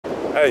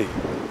Hey,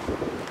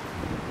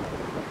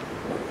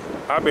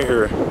 I've been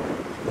here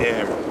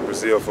in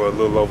Brazil for a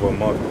little over a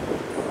month.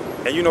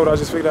 And you know what I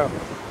just figured out?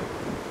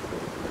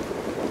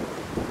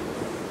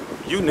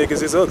 You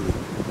niggas is ugly.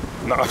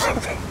 Nah,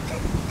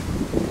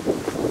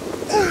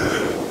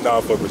 nah,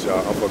 I fuck with y'all.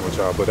 I fuck with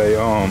y'all. But they,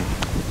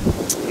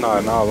 nah,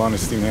 in all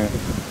honesty, man,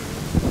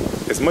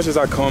 as much as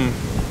I come,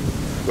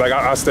 like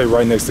I stay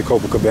right next to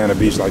Copacabana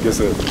Beach. Like it's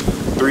a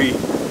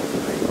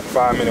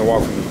 3-5 minute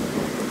walk from me.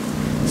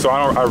 So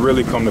I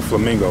really come to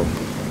Flamengo,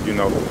 you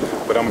know,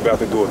 but I'm about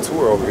to do a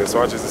tour over here. So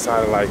I just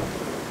decided like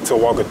to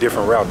walk a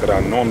different route that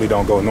I normally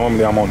don't go.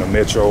 Normally I'm on the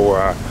metro or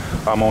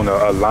I'm on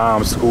a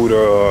Lime scooter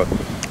or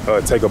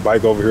take a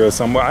bike over here or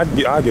somewhere. I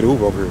get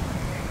Uber over here.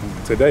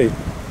 Today,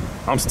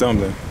 I'm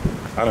stumbling.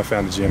 I done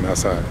found a gym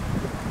outside.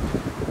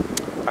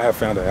 I have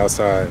found an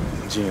outside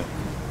gym,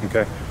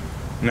 okay?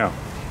 Now,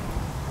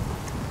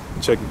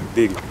 check it,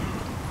 dig it.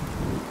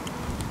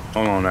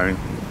 Hold on, man.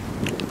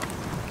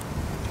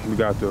 We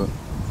got the,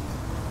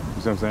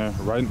 you see what I'm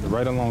saying?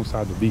 Right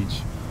alongside the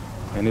beach.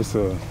 And it's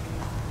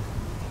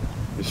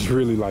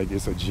really like,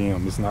 it's a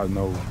gym. It's not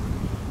no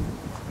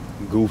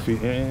goofy.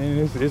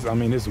 And I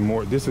mean, it's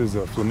more, this is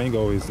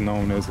Flamengo is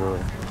known as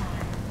a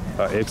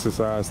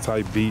exercise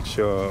type beach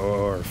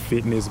or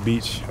fitness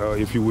beach,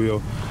 if you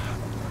will.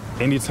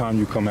 Anytime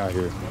you come out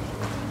here,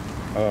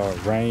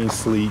 rain,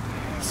 sleet,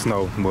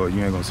 snow, well,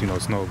 you ain't gonna see no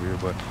snow over here,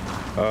 but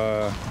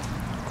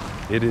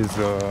it is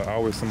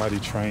always somebody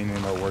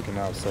training or working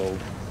out. So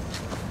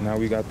now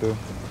we got the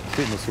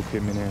fitness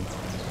equipment and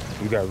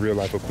we got real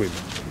life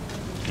equipment,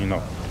 you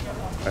know,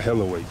 a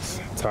hella weights,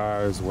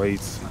 tires,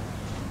 weights,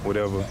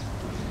 whatever,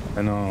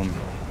 and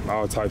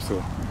all types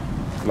of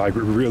like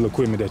real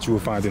equipment that you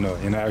would find in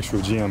an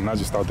actual gym. And I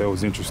just thought that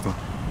was interesting.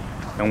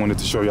 I wanted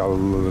to show y'all a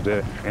little of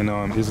that. And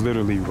it's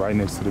literally right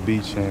next to the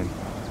beach, and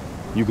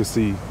you can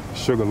see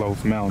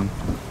Sugarloaf Mountain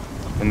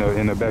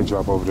in the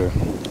backdrop over there.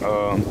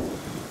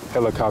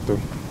 Helicopter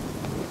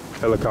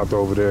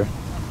over there.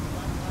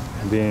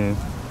 And then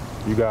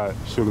you got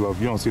Sugarloaf.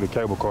 You don't see the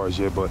cable cars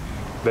yet, but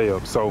they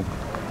up. So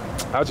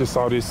I just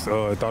saw this,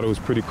 thought it was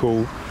pretty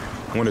cool.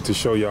 Wanted to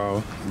show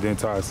y'all the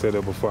entire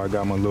setup before I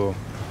got my little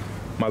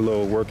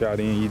workout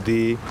in, you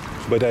dig?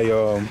 But they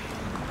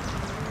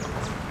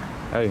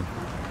hey,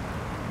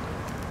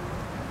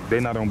 they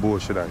not on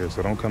bullshit out here,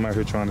 so don't come out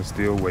here trying to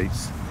steal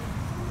weights.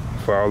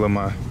 For all of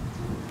my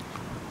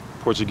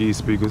Portuguese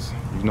speakers,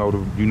 you know the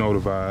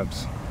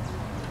vibes.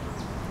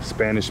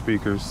 Spanish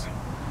speakers,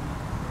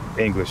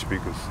 English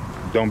speakers,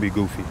 don't be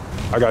goofy.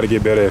 I gotta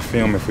get better at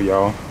filming for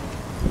y'all.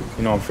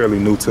 You know, I'm fairly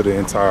new to the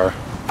entire,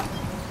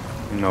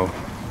 you know,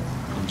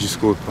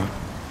 desculpa.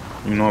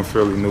 You know, I'm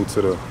fairly new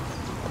to the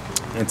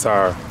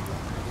entire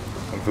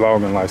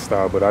vlogging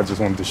lifestyle, but I just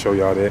wanted to show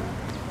y'all that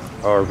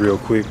real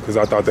quick because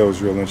I thought that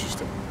was real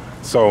interesting.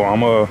 So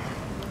I'm gonna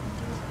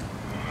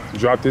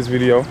drop this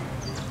video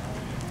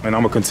and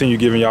I'm gonna continue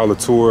giving y'all a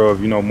tour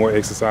of, you know, more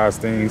exercise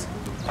things,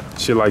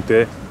 shit like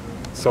that.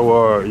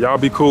 So y'all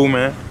be cool,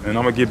 man, and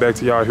I'm gonna get back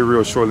to y'all here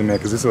real shortly, man,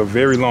 because it's a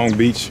very long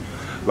beach,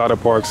 a lot of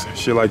parks,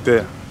 shit like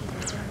that.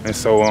 And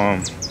so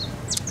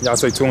y'all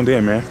stay tuned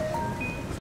in, man.